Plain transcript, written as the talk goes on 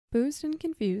Boozed and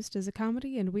Confused is a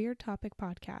comedy and weird topic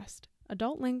podcast.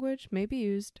 Adult language may be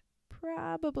used,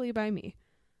 probably by me.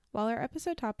 While our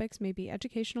episode topics may be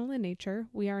educational in nature,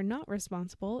 we are not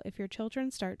responsible if your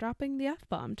children start dropping the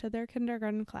F-bomb to their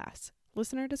kindergarten class.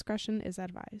 Listener discretion is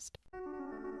advised.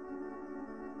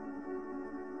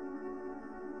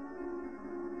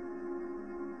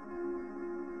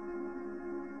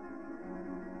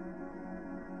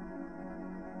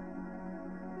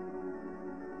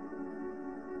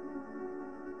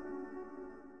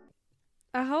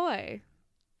 Ahoy,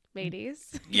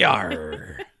 mateys.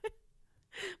 Yar.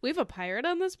 We have a pirate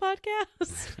on this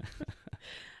podcast.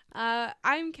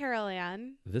 I'm Carol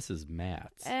Ann. This is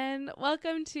Matt. And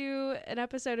welcome to an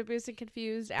episode of Boozed and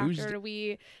Confused after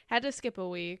we had to skip a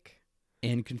week.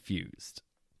 And confused.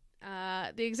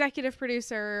 The executive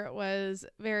producer was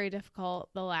very difficult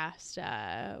the last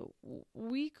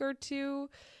week or two.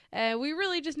 We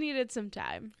really just needed some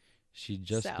time. She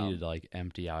just needed to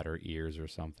empty out her ears or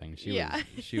something.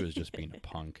 She was just being a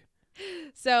punk.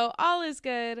 So all is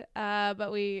good, but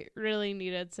we really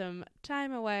needed some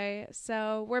time away.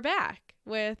 So we're back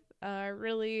with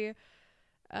really,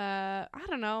 I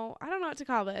don't know what to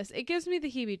call this. It gives me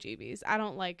the heebie-jeebies. I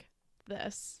don't like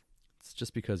this. It's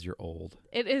just because you're old.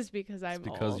 It is because I'm old.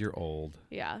 It's because you're old.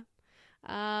 Yeah.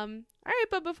 All right,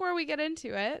 but before we get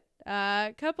into it,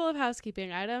 a couple of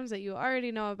housekeeping items that you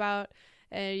already know about.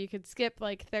 You could skip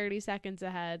 30 seconds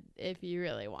ahead if you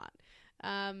really want.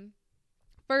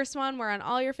 First one, we're on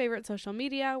all your favorite social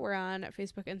media. We're on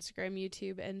Facebook, Instagram,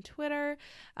 YouTube, and Twitter.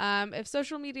 If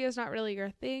social media is not really your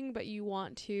thing, but you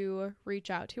want to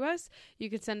reach out to us, you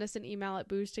could send us an email at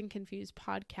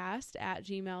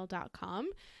boostandconfusedpodcast@gmail.com.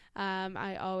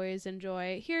 I always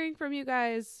enjoy hearing from you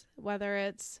guys, whether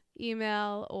it's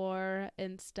email or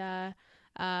Insta.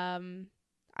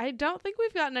 I don't think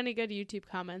we've gotten any good YouTube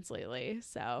comments lately,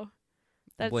 so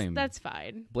that's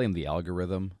fine. Blame the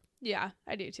algorithm. Yeah,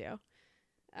 I do too.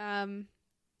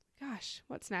 Gosh,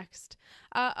 what's next?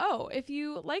 If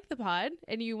you like the pod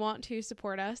and you want to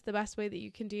support us, the best way that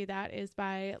you can do that is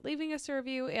by leaving us a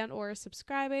review and or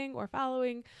subscribing or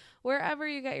following wherever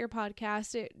you get your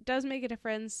podcast. It does make a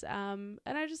difference, and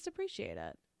I just appreciate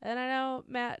it. And I know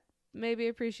Matt maybe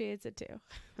appreciates it too.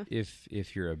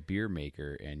 If you're a beer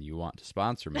maker and you want to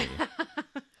sponsor me,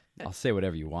 I'll say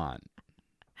whatever you want.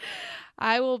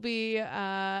 I will be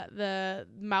the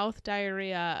mouth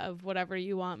diarrhea of whatever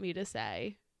you want me to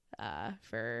say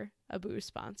for a booze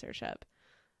sponsorship.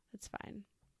 That's fine.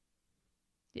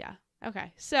 Yeah.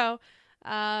 Okay. So,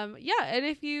 and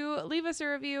if you leave us a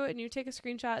review and you take a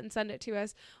screenshot and send it to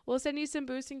us, we'll send you some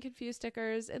Boozed and Confused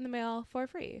stickers in the mail for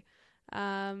free.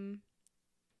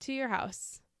 To your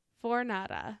house for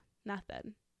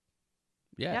nothing.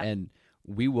 Yeah, yep. And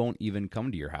we won't even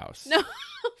come to your house. No,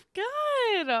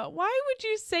 God, why would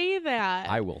you say that?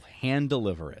 I will hand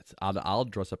deliver it. I'll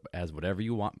dress up as whatever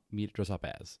you want me to dress up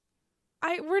as.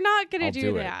 We're not gonna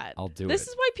do that. I'll do it. This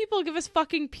is why people give us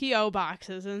fucking P.O.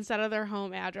 boxes instead of their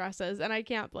home addresses, and I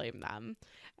can't blame them.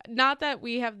 Not that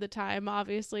we have the time,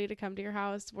 obviously, to come to your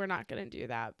house. We're not gonna do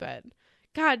that, but.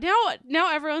 God,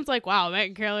 now everyone's like, wow, Matt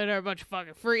and Carolyn are a bunch of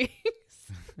fucking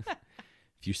freaks.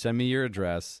 If you send me your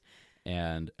address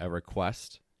and a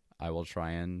request, I will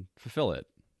try and fulfill it.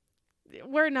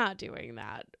 We're not doing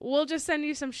that. We'll just send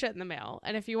you some shit in the mail.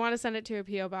 And if you want to send it to a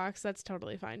P.O. box, that's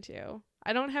totally fine too.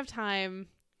 I don't have time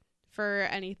for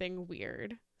anything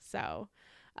weird. So,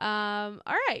 all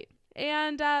right.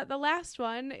 And the last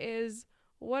one is...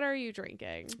 What are you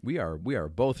drinking? We are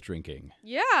both drinking.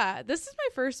 Yeah, this is my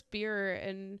first beer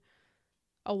in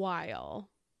a while.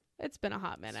 It's been a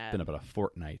hot minute. It's been about a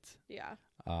fortnight. Yeah.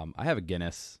 I have a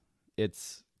Guinness.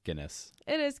 It's Guinness.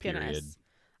 It is period. Guinness.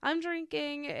 I'm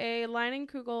drinking a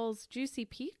Leinenkugel's Juicy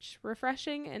Peach,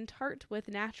 refreshing and tart with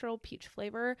natural peach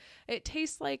flavor. It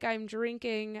tastes like I'm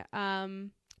drinking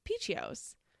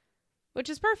Peachios, which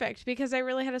is perfect because I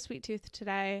really had a sweet tooth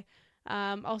today.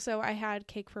 Also, I had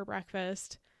cake for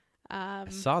breakfast. I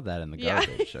saw that in the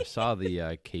garbage. I saw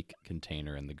the cake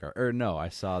container in the garbage. Or no, I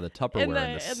saw the Tupperware in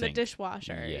the sink. In the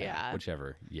dishwasher, yeah.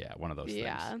 Whichever. Yeah, one of those things.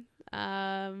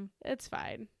 Yeah. It's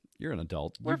fine. You're an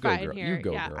adult. We're fine girl. here. You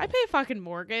go, yeah. girl. I pay a fucking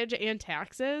mortgage and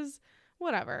taxes.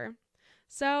 Whatever.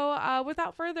 So,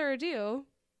 without further ado,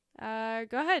 go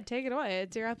ahead. Take it away.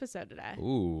 It's your episode today.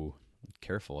 Ooh,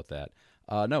 careful with that.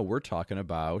 No, we're talking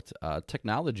about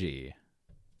technology.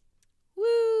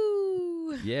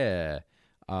 Woo! Yeah.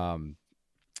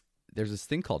 There's this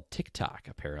thing called TikTok,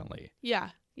 apparently. Yeah.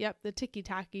 Yep. The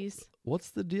Tiki-Takis. What's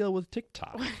the deal with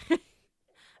TikTok?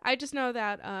 I just know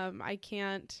that I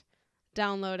can't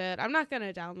download it. I'm not going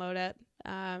to download it.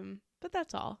 But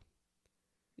that's all.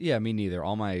 Yeah, me neither.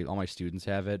 All my students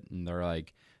have it, and they're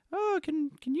like, "Oh,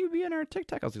 can you be in our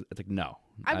TikTok?" It's like, no,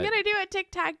 I'm gonna do a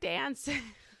TikTok dance.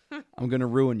 I'm gonna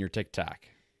ruin your TikTok.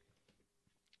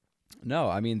 No,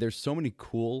 I mean, there's so many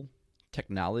cool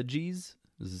technologies.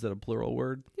 Is that a plural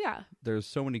word? Yeah. There's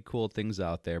so many cool things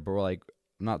out there, but we're like,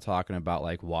 I'm not talking about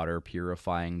like water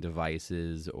purifying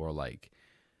devices or like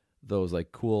those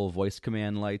like cool voice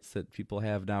command lights that people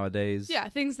have nowadays. Yeah,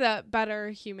 things that better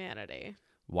humanity.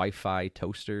 Wi-Fi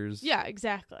toasters. Yeah,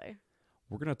 exactly.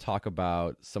 We're going to talk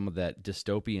about some of that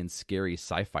dystopian, scary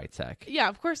sci-fi tech. Yeah,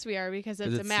 of course we are, because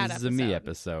it's a mad This is episode. a me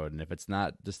episode, and if it's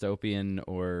not dystopian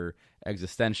or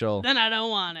existential, Then I don't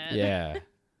want it. yeah.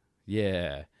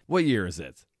 Yeah. What year is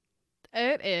it?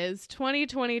 It is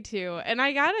 2022. And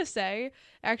I gotta say,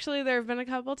 actually, there have been a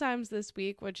couple times this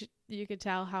week, which you could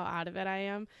tell how out of it I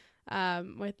am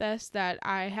with this, that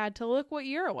I had to look what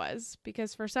year it was,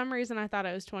 because for some reason I thought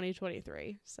it was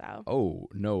 2023. So. Oh,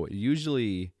 no.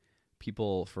 Usually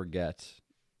people forget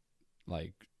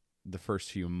like the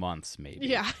first few months maybe.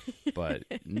 Yeah. But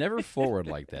never forward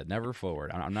like that. Never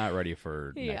forward. I'm not ready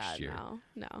for next year.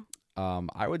 No.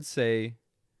 I would say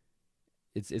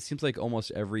it seems like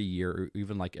almost every year, or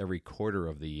even like every quarter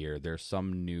of the year, there's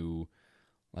some new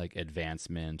like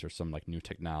advancement or some like new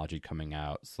technology coming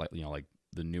out. Slightly, like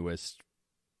the newest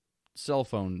cell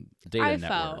phone data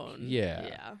network.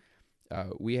 Yeah.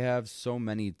 We have so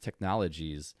many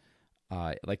technologies,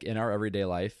 like in our everyday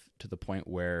life, to the point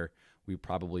where we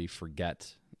probably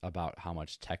forget about how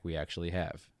much tech we actually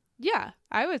have. Yeah,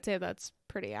 I would say that's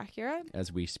pretty accurate.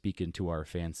 As we speak into our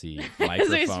fancy microphones. As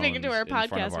we speak into our in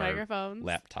front podcast of our microphones.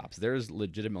 laptops. There's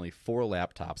legitimately 4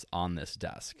 laptops on this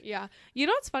desk. Yeah. You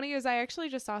know what's funny is I actually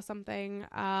just saw something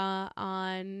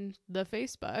on the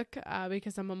Facebook,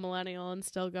 because I'm a millennial and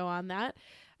still go on that,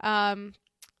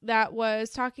 that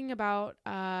was talking about,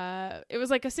 it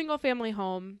was like a single family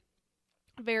home,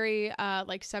 very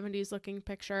like 70s looking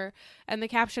picture. And the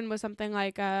caption was something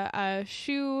like a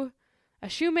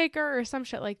shoemaker or some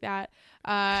shit like that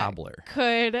Cobbler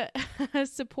could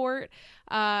support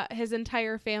his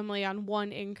entire family on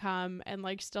one income and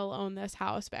like still own this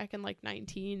house back in like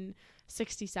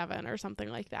 1967 or something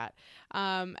like that.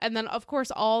 And then of course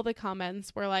all the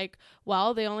comments were like,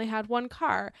 well, they only had one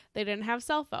car, they didn't have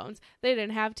cell phones, they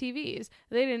didn't have TVs,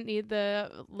 they didn't need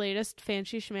the latest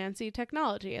fancy schmancy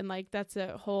technology. And like that's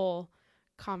a whole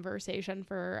conversation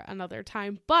for another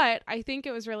time, but I think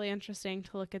it was really interesting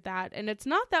to look at that, and it's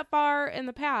not that far in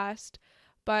the past,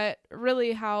 but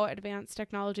really how advanced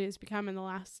technology has become in the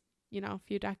last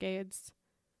few decades.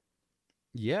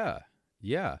 Yeah.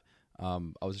 I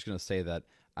was just gonna say that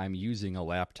I'm using a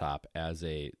laptop as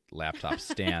a laptop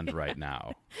stand right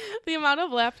now. The amount of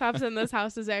laptops in this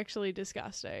house is actually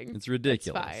disgusting. It's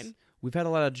ridiculous. It's fine. We've had a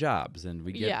lot of jobs, and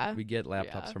we get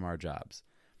laptops Yeah. from our jobs.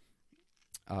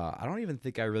 I don't even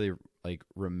think I really like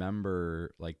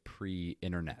remember like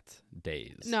pre-internet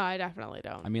days. No, I definitely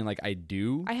don't. I mean, like I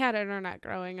do. I had internet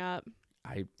growing up.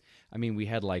 I mean, we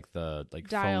had like the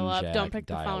Dial phone up, jack, don't pick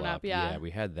the dial phone up, yeah. Yeah,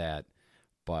 we had that.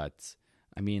 But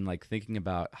I mean, like thinking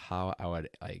about how I would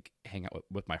like hang out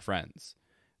with my friends.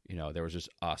 There was just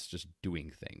us just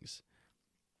doing things.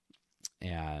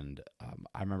 And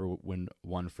I remember when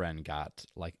one friend got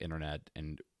like internet,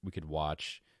 and we could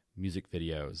watch music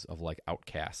videos of like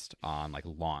Outkast on like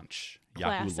Launch,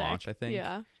 Classic. Yahoo Launch, I think.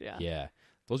 Yeah.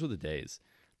 Those were the days.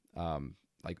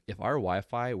 Like if our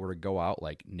Wi-Fi were to go out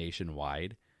like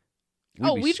nationwide,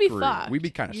 we'd be fucked. We'd be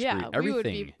kind of screwed.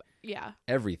 Everything.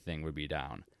 Everything would be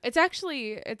down.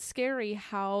 It's scary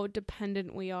how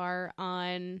dependent we are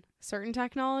on certain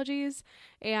technologies.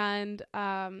 And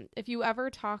if you ever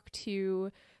talk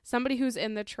to somebody who's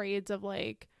in the trades of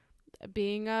like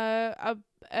being an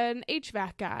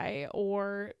HVAC guy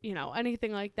or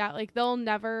anything like that, like they'll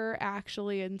never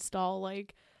actually install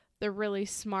like the really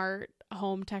smart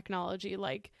home technology,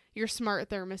 like your smart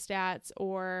thermostats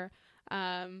or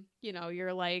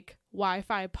your like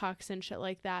Wi-Fi pucks and shit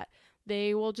like that.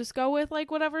 They will just go with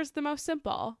like whatever's the most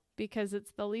simple because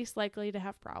it's the least likely to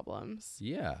have problems.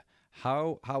 Yeah.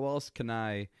 How else can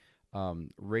I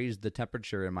raise the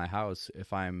temperature in my house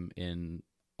if I'm in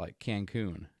like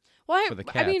Cancun? Well, for the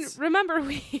cats. I mean, remember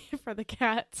for the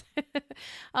cats.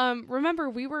 Remember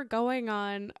we were going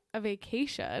on a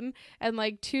vacation, and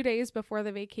like 2 days before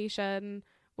the vacation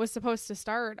was supposed to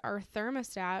start, our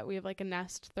thermostat, we have like a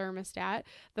Nest thermostat,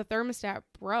 the thermostat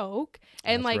broke,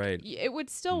 and That's like right. it would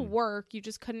still work, you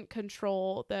just couldn't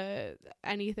control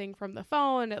anything from the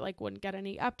phone. It like wouldn't get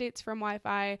any updates from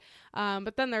Wi-Fi,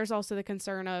 but then there's also the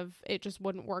concern of it just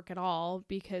wouldn't work at all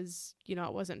because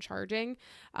it wasn't charging.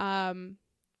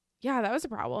 Yeah, that was a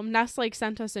problem. Nest like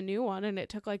sent us a new one and it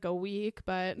took like a week,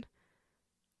 but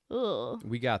ugh.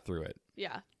 We got through it.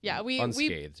 Yeah,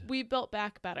 unscathed. we built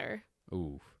back better.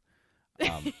 Ooh.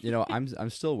 I'm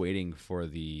still waiting for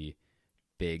the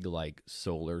big like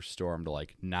solar storm to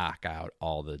like knock out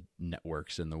all the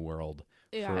networks in the world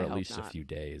for at least a few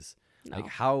days. No. Like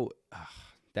how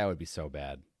that would be so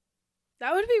bad.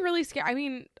 That would be really scary. I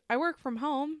mean, I work from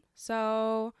home,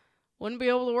 so wouldn't be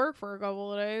able to work for a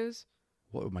couple of days.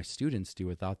 What would my students do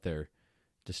without their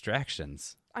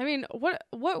distractions? I mean, what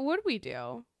would we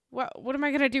do? What am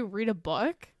I gonna do? Read a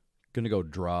book? Gonna go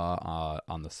draw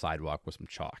on the sidewalk with some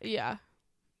chalk. Yeah.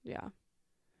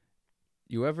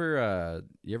 You ever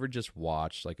just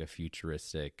watch like a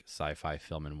futuristic sci-fi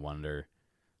film and wonder,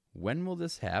 when will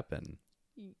this happen?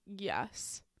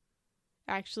 Yes.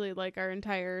 Actually, like our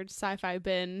entire sci-fi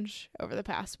binge over the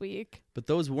past week. But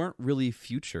those weren't really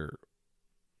future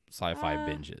sci-fi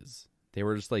binges. They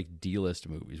were just like D-list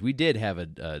movies. We did have a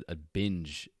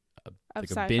binge,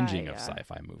 like a binging of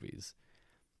sci-fi movies.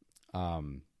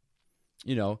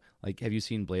 Like, have you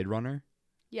seen Blade Runner?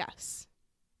 Yes.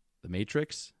 The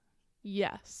Matrix?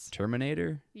 Yes.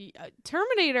 Terminator?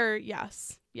 Terminator,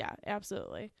 yes. Yeah,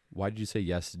 absolutely. Why did you say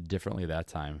yes differently that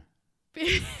time?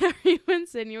 Are you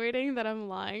insinuating that I'm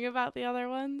lying about the other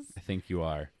ones? I think you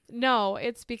are. No,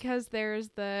 it's because there's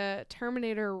the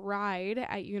Terminator ride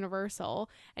at Universal,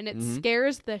 and it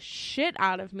scares the shit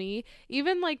out of me.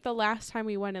 Even like the last time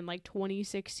we went in like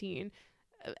 2016,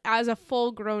 as a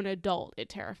full-grown adult, it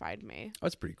terrified me. Oh,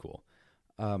 that's pretty cool.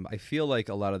 I feel like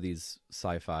a lot of these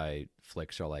sci-fi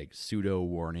flicks are like pseudo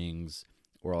warnings,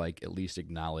 or like at least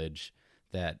acknowledge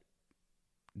that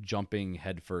jumping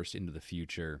headfirst into the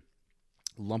future,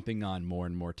 lumping on more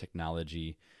and more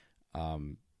technology,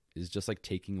 is just like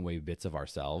taking away bits of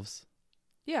ourselves.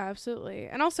 Yeah, absolutely.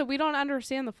 And also, we don't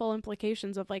understand the full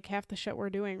implications of like half the shit we're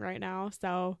doing right now.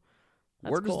 So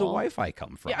where does the Wi-Fi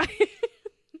come from?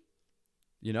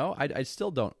 Yeah. I still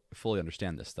don't fully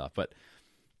understand this stuff, but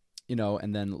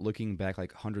and then looking back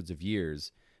like hundreds of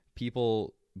years,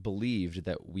 people believed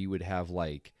that we would have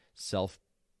like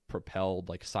self-propelled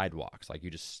like sidewalks, like you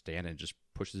just stand and it just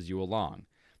pushes you along.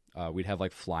 We'd have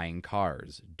like flying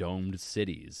cars, domed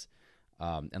cities,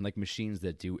 and like machines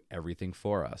that do everything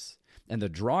for us. And the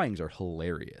drawings are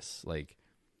hilarious. Like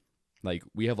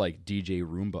we have like DJ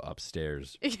Roomba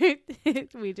upstairs.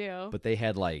 We do. But they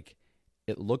had like,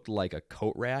 it looked like a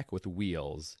coat rack with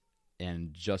wheels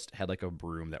and just had like a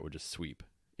broom that would just sweep.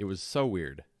 It was so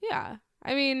weird. Yeah.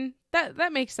 I mean,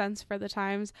 that makes sense for the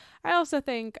times. I also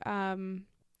think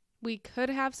we could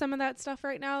have some of that stuff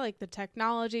right now. Like the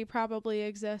technology probably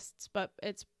exists, but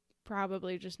it's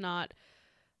probably just not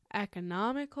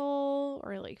economical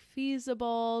or like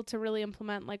feasible to really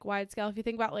implement like wide scale. If you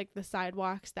think about like the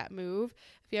sidewalks that move,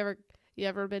 if you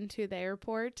ever been to the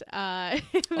airport, oh yeah,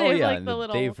 like the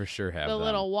little, they for sure have the them.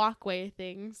 little walkway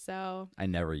things. So I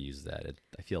never use that.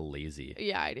 I feel lazy.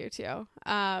 Yeah, I do too.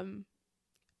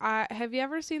 Have you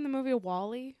ever seen the movie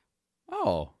WALL-E?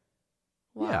 Oh,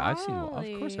 WALL-E. Yeah, of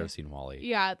course I've seen WALL-E.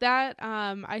 Yeah, that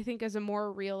I think is a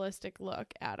more realistic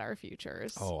look at our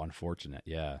futures. Oh, unfortunate.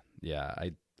 Yeah,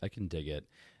 I can dig it.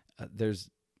 There's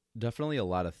definitely a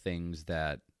lot of things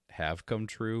that have come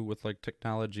true with like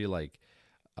technology, like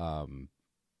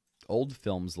old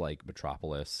films like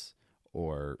Metropolis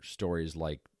or stories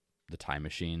like The Time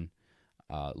Machine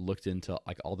looked into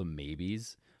like all the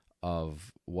maybes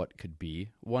of what could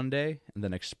be one day, and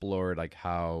then explored like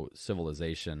how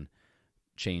civilization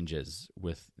changes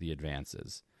with the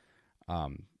advances.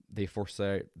 They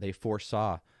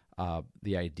foresaw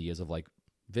the ideas of like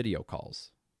video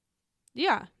calls.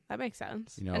 Yeah, that makes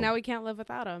sense. And now we can't live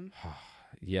without them.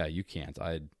 Yeah, you can't.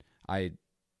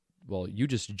 Well, you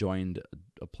just joined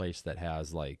a place that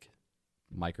has like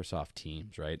Microsoft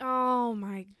Teams, right? Oh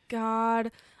my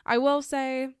God. I will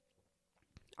say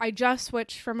I just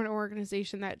switched from an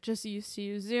organization that just used to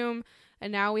use Zoom,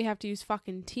 and now we have to use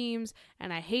fucking Teams,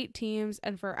 and I hate Teams.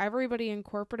 And for everybody in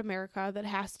corporate America that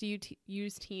has to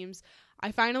use Teams,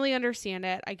 I finally understand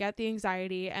it. I get the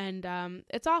anxiety, and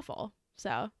it's awful.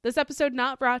 So this episode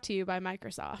not brought to you by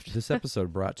Microsoft. This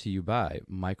episode brought to you by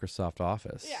Microsoft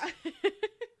Office. Yeah.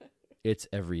 It's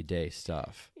everyday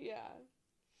stuff. Yeah.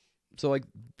 So like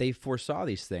they foresaw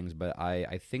these things, but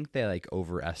I think they like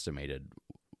overestimated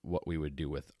what we would do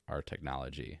with our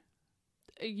technology.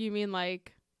 You mean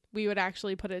like we would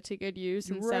actually put it to good use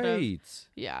instead of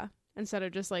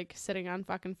just like sitting on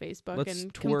fucking Facebook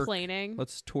and complaining.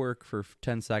 Let's twerk for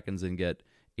 10 seconds and get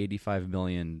 85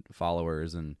 million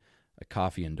followers and a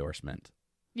coffee endorsement.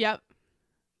 Yep.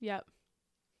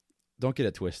 don't get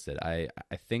it twisted. I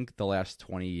think the last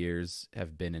 20 years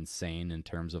have been insane in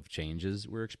terms of changes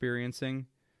we're experiencing.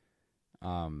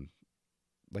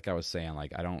 Like I was saying,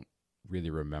 like I don't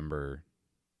really remember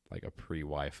like a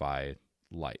pre-Wi-Fi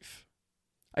life.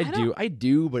 I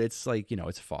do, but it's like,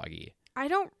 it's foggy.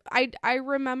 I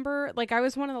remember, like, I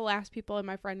was one of the last people in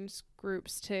my friends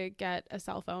groups to get a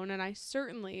cell phone, and I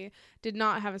certainly did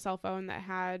not have a cell phone that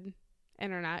had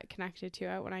internet connected to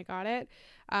it when I got it.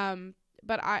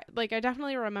 But I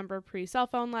definitely remember pre-cell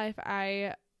phone life.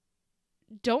 I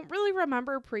don't really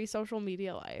remember pre-social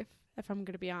media life, if I'm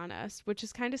going to be honest, which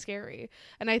is kind of scary.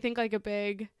 And I think like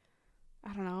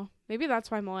I don't know, maybe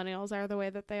that's why millennials are the way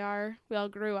that they are. We all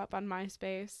grew up on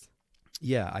MySpace.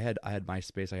 Yeah, I had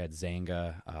MySpace, I had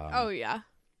Zanga. Oh yeah.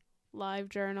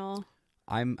 LiveJournal.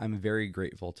 I'm very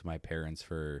grateful to my parents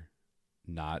for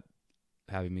not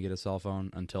having me get a cell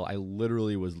phone until I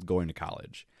literally was going to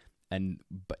college. And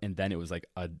then it was like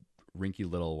a rinky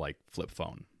little like flip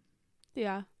phone.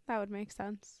 Yeah, that would make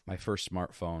sense. My first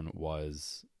smartphone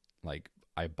was like,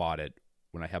 I bought it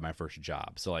when I had my first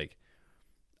job. So like,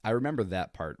 I remember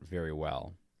that part very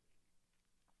well.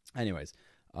 Anyways,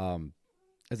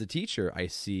 as a teacher, I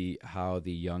see how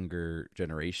the younger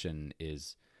generation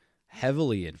is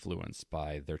heavily influenced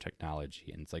by their technology.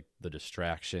 And it's like the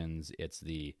distractions. It's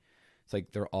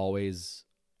like they're always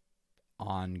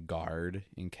on guard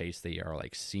in case they are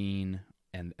like seen,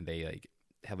 and they like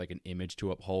have like an image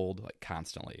to uphold like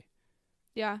constantly.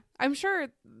 Yeah, I'm sure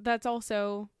that's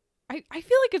also, I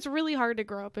feel like it's really hard to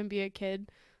grow up and be a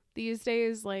kid these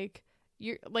days. Like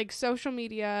you're like social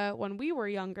media when we were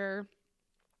younger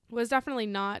was definitely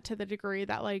not to the degree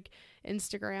that like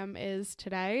Instagram is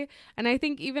today. And I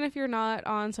think even if you're not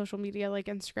on social media like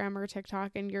Instagram or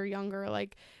TikTok and you're younger,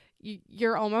 like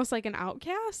you're almost like an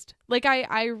outcast. Like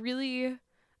I really,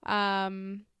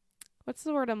 what's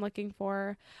the word I'm looking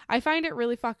for? I find it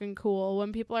really fucking cool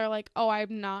when people are like, oh,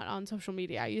 I'm not on social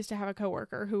media. I used to have a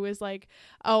coworker who was like,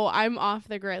 oh, I'm off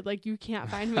the grid. Like you can't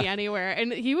find me anywhere.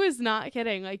 And he was not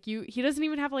kidding. Like he doesn't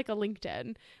even have like a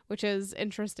LinkedIn, which is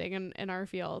interesting in our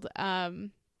field.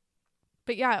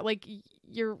 But yeah, like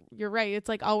you're right. It's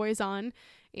like always on,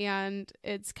 and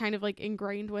it's kind of like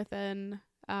ingrained within,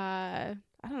 I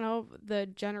don't know, the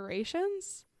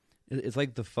generations. It's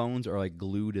like the phones are like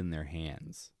glued in their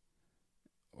hands,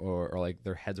 or like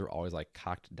their heads are always like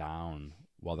cocked down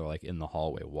while they're like in the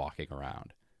hallway walking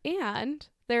around. And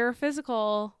their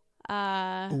physical,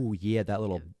 oh yeah, that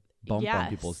little bump yes, on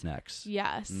people's necks.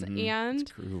 Yes. Mm-hmm.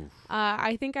 And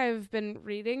I think I've been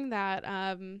reading that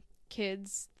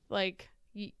kids like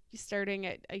starting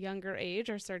at a younger age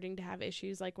are starting to have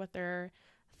issues like with their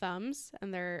thumbs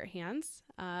and their hands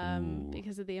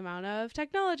because of the amount of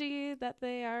technology that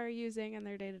they are using in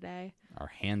their day-to-day. Our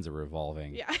hands are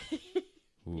revolving. Yeah.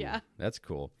 Ooh, yeah, that's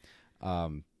cool.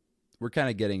 We're kind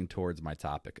of getting towards my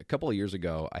topic. A couple of years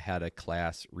ago, I had a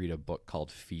class read a book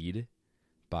called Feed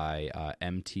by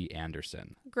M.T.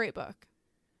 Anderson. Great book.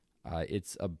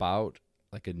 It's about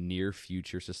like a near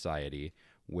future society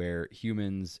where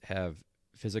humans have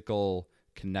physical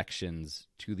connections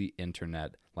to the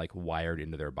internet like wired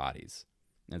into their bodies.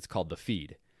 And it's called The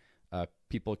Feed.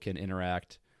 People can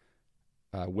interact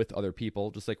with other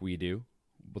people just like we do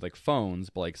with like phones,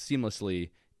 but like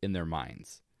seamlessly in their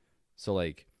minds. So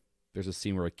like there's a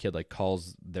scene where a kid like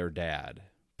calls their dad,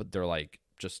 but they're like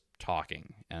just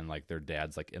talking and like their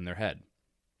dad's like in their head.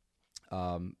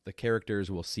 The characters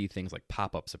will see things like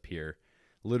pop-ups appear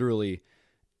literally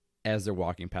as they're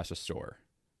walking past a store.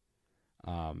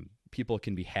 People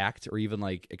can be hacked or even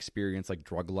like experience like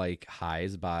drug-like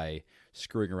highs by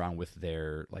screwing around with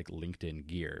their like LinkedIn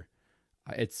gear.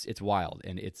 It's wild,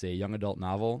 and it's a young adult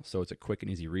novel, so it's a quick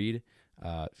and easy read.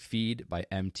 Feed by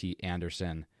M.T.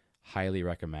 Anderson. Highly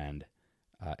recommend.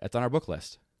 It's on our book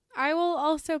list. I will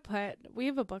also we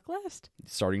have a book list?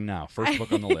 Starting now. First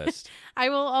book on the list. I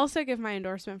will also give my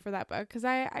endorsement for that book because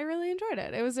I really enjoyed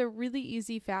it. It was a really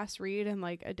easy, fast read in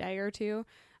like a day or two.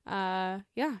 Yeah,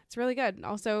 it's really good.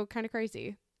 Also kind of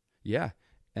crazy. Yeah,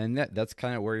 and that's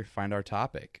kind of where we find our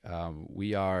topic.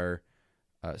 We are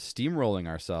steamrolling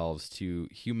ourselves to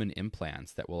human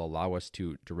implants that will allow us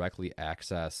to directly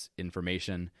access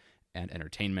information and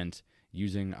entertainment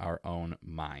using our own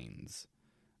minds.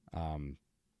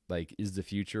 Like, is the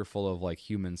future full of like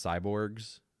human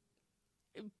cyborgs?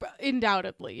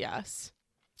 Undoubtedly, yes.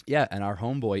 Yeah, and our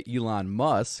homeboy Elon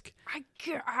Musk.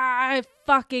 I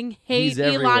fucking hate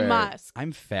Elon Musk.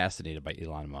 I'm fascinated by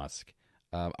Elon Musk.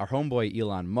 Our homeboy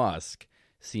Elon Musk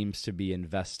seems to be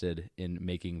invested in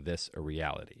making this a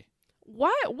reality.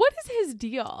 What is his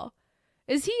deal?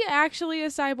 Is he actually a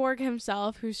cyborg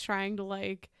himself who's trying to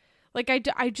like Like, I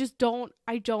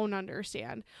don't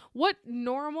understand. What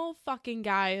normal fucking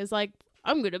guy is like,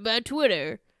 I'm gonna ban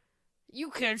Twitter. You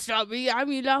can't stop me.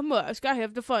 I'm Elon Musk. I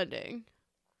have the funding.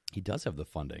 He does have the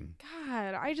funding.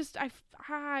 God,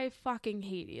 I fucking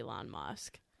hate Elon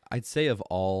Musk. I'd say of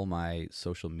all my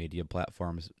social media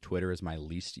platforms, Twitter is my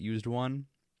least used one.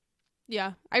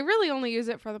 Yeah, I really only use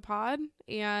it for the pod,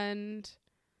 and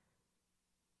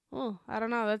I don't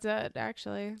know. That's it,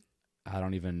 actually. I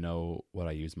don't even know what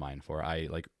I use mine for. I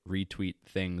like retweet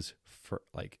things for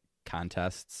like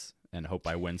contests and hope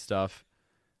I win stuff.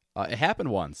 It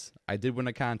happened once. I did win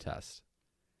a contest.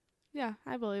 Yeah,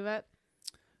 I believe it.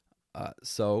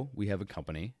 So we have a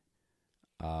company.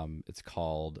 It's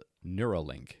called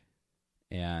Neuralink,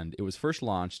 and it was first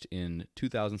launched in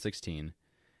 2016.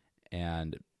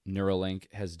 And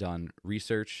Neuralink has done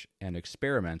research and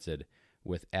experimented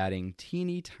with adding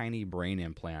teeny tiny brain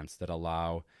implants that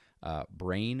allow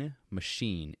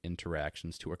brain-machine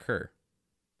interactions to occur.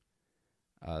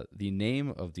 The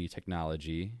name of the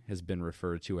technology has been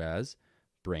referred to as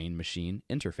brain-machine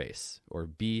interface, or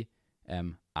BMI.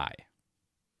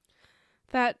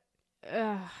 That,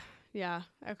 yeah,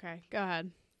 okay, go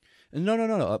ahead.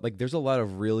 No. Like, there's a lot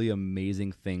of really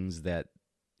amazing things that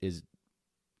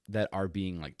are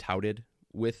being like touted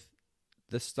with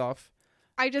this stuff.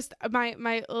 I just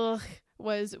my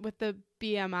was with the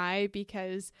BMI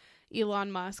because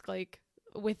Elon Musk, like,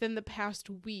 within the past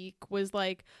week was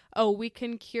like, oh, we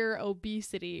can cure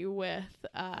obesity with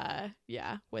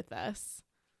this.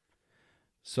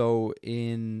 So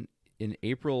in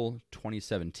April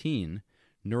 2017,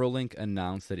 Neuralink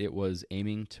announced that it was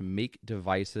aiming to make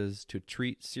devices to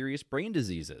treat serious brain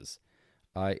diseases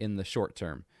in the short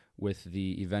term, with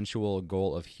the eventual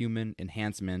goal of human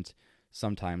enhancement,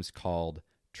 sometimes called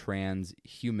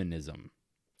transhumanism.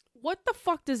 What the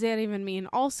fuck does that even mean?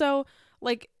 Also,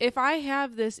 like, if I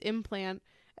have this implant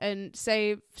and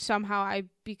say somehow I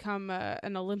become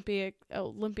an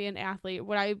Olympian athlete,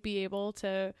 would I be able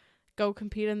to go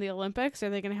compete in the Olympics? Or are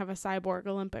they going to have a cyborg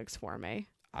Olympics for me?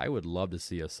 I would love to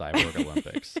see a cyborg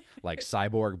Olympics, like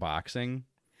cyborg boxing.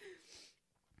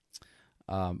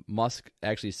 Musk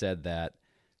actually said that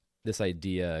this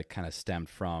idea kind of stemmed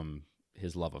from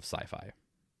his love of sci-fi.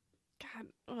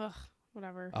 God,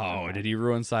 whatever. Oh, Okay. Did he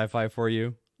ruin sci-fi for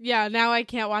you? Yeah, now I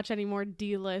can't watch any more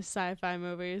D-list sci-fi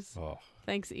movies. Oh.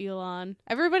 Thanks, Elon.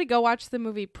 Everybody go watch the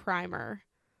movie Primer.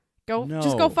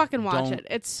 Just go No, fucking watch it.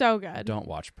 It's so good. Don't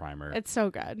watch Primer. It's so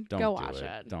good. Go watch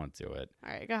it. Don't do it.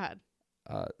 All right, go ahead.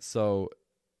 So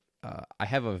I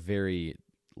have a very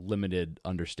limited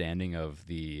understanding of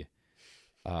the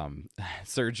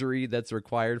surgery that's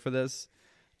required for this,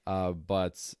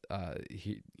 but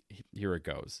here it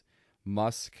goes.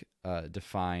 Musk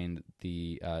defined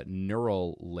the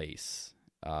neural lace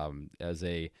as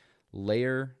a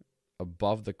layer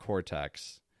above the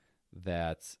cortex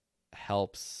that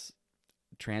helps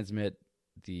transmit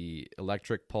the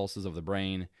electric pulses of the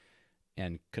brain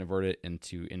and convert it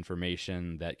into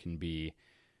information that can be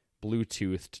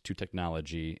Bluetoothed to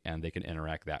technology, and they can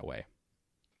interact that way.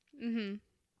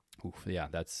 Mm-hmm. Oof, yeah,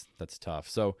 that's tough.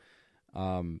 So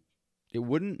it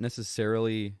wouldn't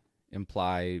necessarily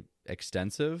imply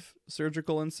extensive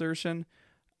surgical insertion,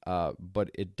 but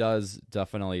it does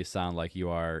definitely sound like you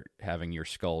are having your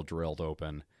skull drilled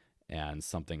open and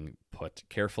something put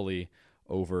carefully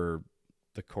over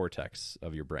the cortex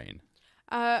of your brain.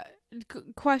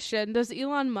 Question: does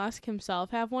Elon Musk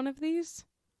himself have one of these?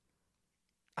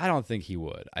 I don't think he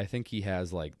would. I think he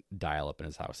has like dial-up in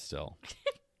his house still.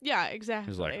 Yeah,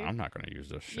 exactly. He's like, I'm not going to use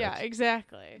this shit. Yeah,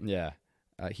 exactly. Yeah.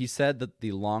 He said that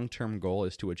the long-term goal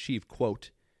is to achieve,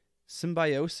 quote,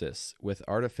 symbiosis with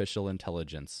artificial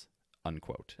intelligence,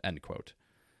 unquote, end quote.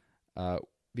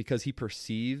 Because he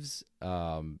perceives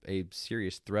a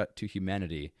serious threat to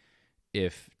humanity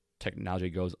if technology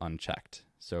goes unchecked.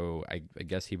 So I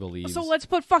guess he believes... So let's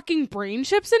put fucking brain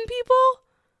chips in people?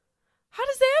 How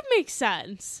does that make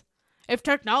sense? If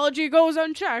technology goes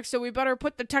unchecked, so we better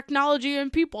put the technology in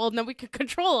people and then we could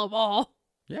control them all.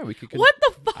 Yeah, we could... What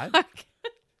the fuck?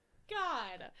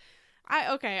 God.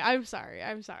 I'm sorry.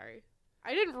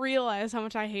 I didn't realize how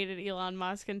much I hated Elon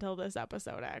Musk until this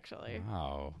episode, actually.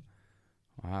 Wow.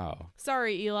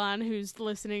 Sorry, Elon, who's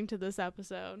listening to this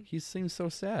episode. He seems so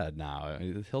sad now.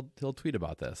 He'll tweet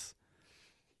about this.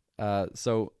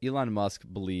 So Elon Musk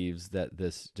believes that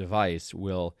this device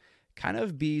will kind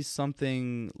of be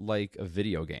something like a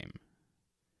video game,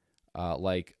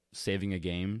 like saving a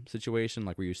game situation,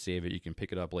 like where you save it, you can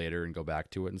pick it up later and go back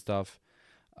to it and stuff,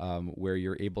 where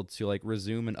you're able to like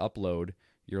resume and upload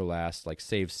your last like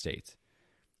save state.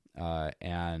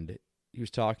 And he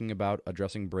was talking about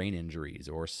addressing brain injuries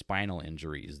or spinal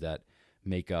injuries that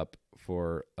make up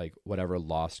for like whatever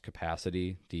lost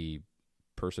capacity the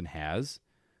person has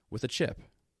with a chip.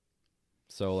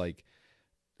 So like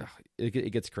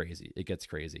it gets crazy. It gets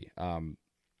crazy.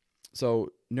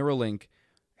 So Neuralink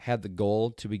had the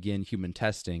goal to begin human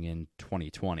testing in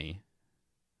 2020,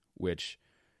 which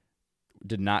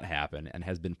did not happen and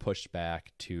has been pushed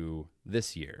back to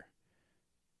this year.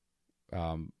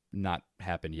 Not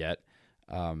happened yet.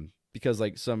 Because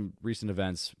like some recent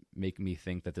events make me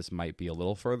think that this might be a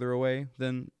little further away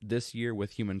than this year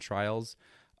with human trials.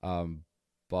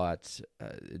 But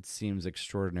it seems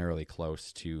extraordinarily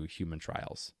close to human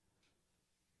trials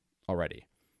already.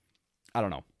 I don't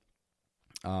know.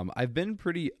 I've been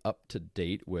pretty up to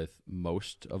date with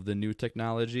most of the new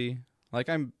technology. Like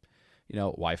I'm,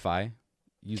 Wi-Fi,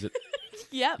 use it.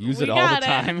 Yep, use it all the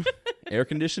time. Air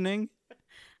conditioning.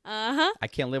 Uh-huh. I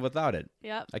can't live without it.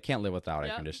 Yep. I can't live without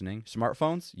air conditioning.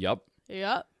 Smartphones.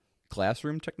 Yep.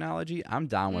 Classroom technology. I'm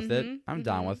down with it. I'm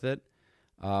down with it.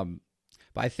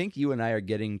 But I think you and I are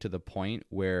getting to the point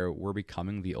where we're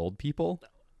becoming the old people.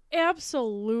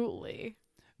 Absolutely.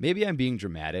 Maybe I'm being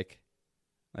dramatic.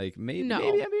 Like maybe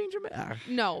I'm being dramatic.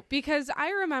 No, because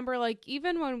I remember like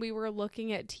even when we were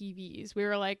looking at TVs, we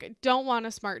were like, don't want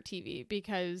a smart TV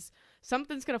because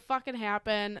something's going to fucking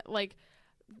happen. Like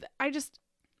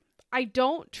I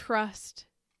don't trust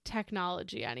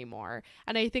technology anymore.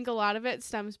 And I think a lot of it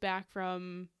stems back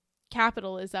from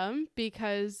capitalism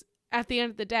because at the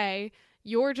end of the day,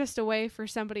 you're just a way for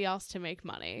somebody else to make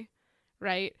money,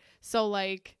 right? So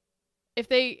like if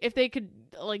they could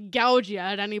like gouge you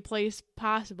at any place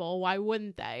possible, why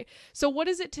wouldn't they? So what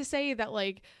is it to say that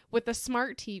like with the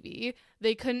smart TV,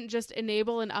 they couldn't just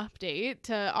enable an update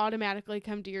to automatically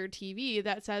come to your TV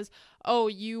that says, oh,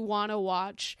 you want to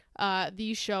watch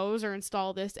these shows or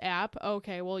install this app?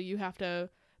 Okay, well, you have to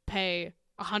pay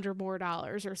 $100 more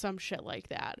or some shit like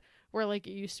that. Where like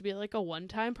it used to be like a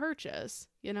one-time purchase,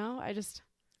 It's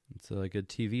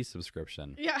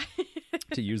Yeah.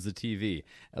 To use the TV.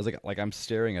 I was like I'm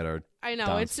staring at our I know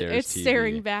downstairs it's TV.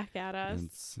 staring back at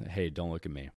us. Hey, don't look at me.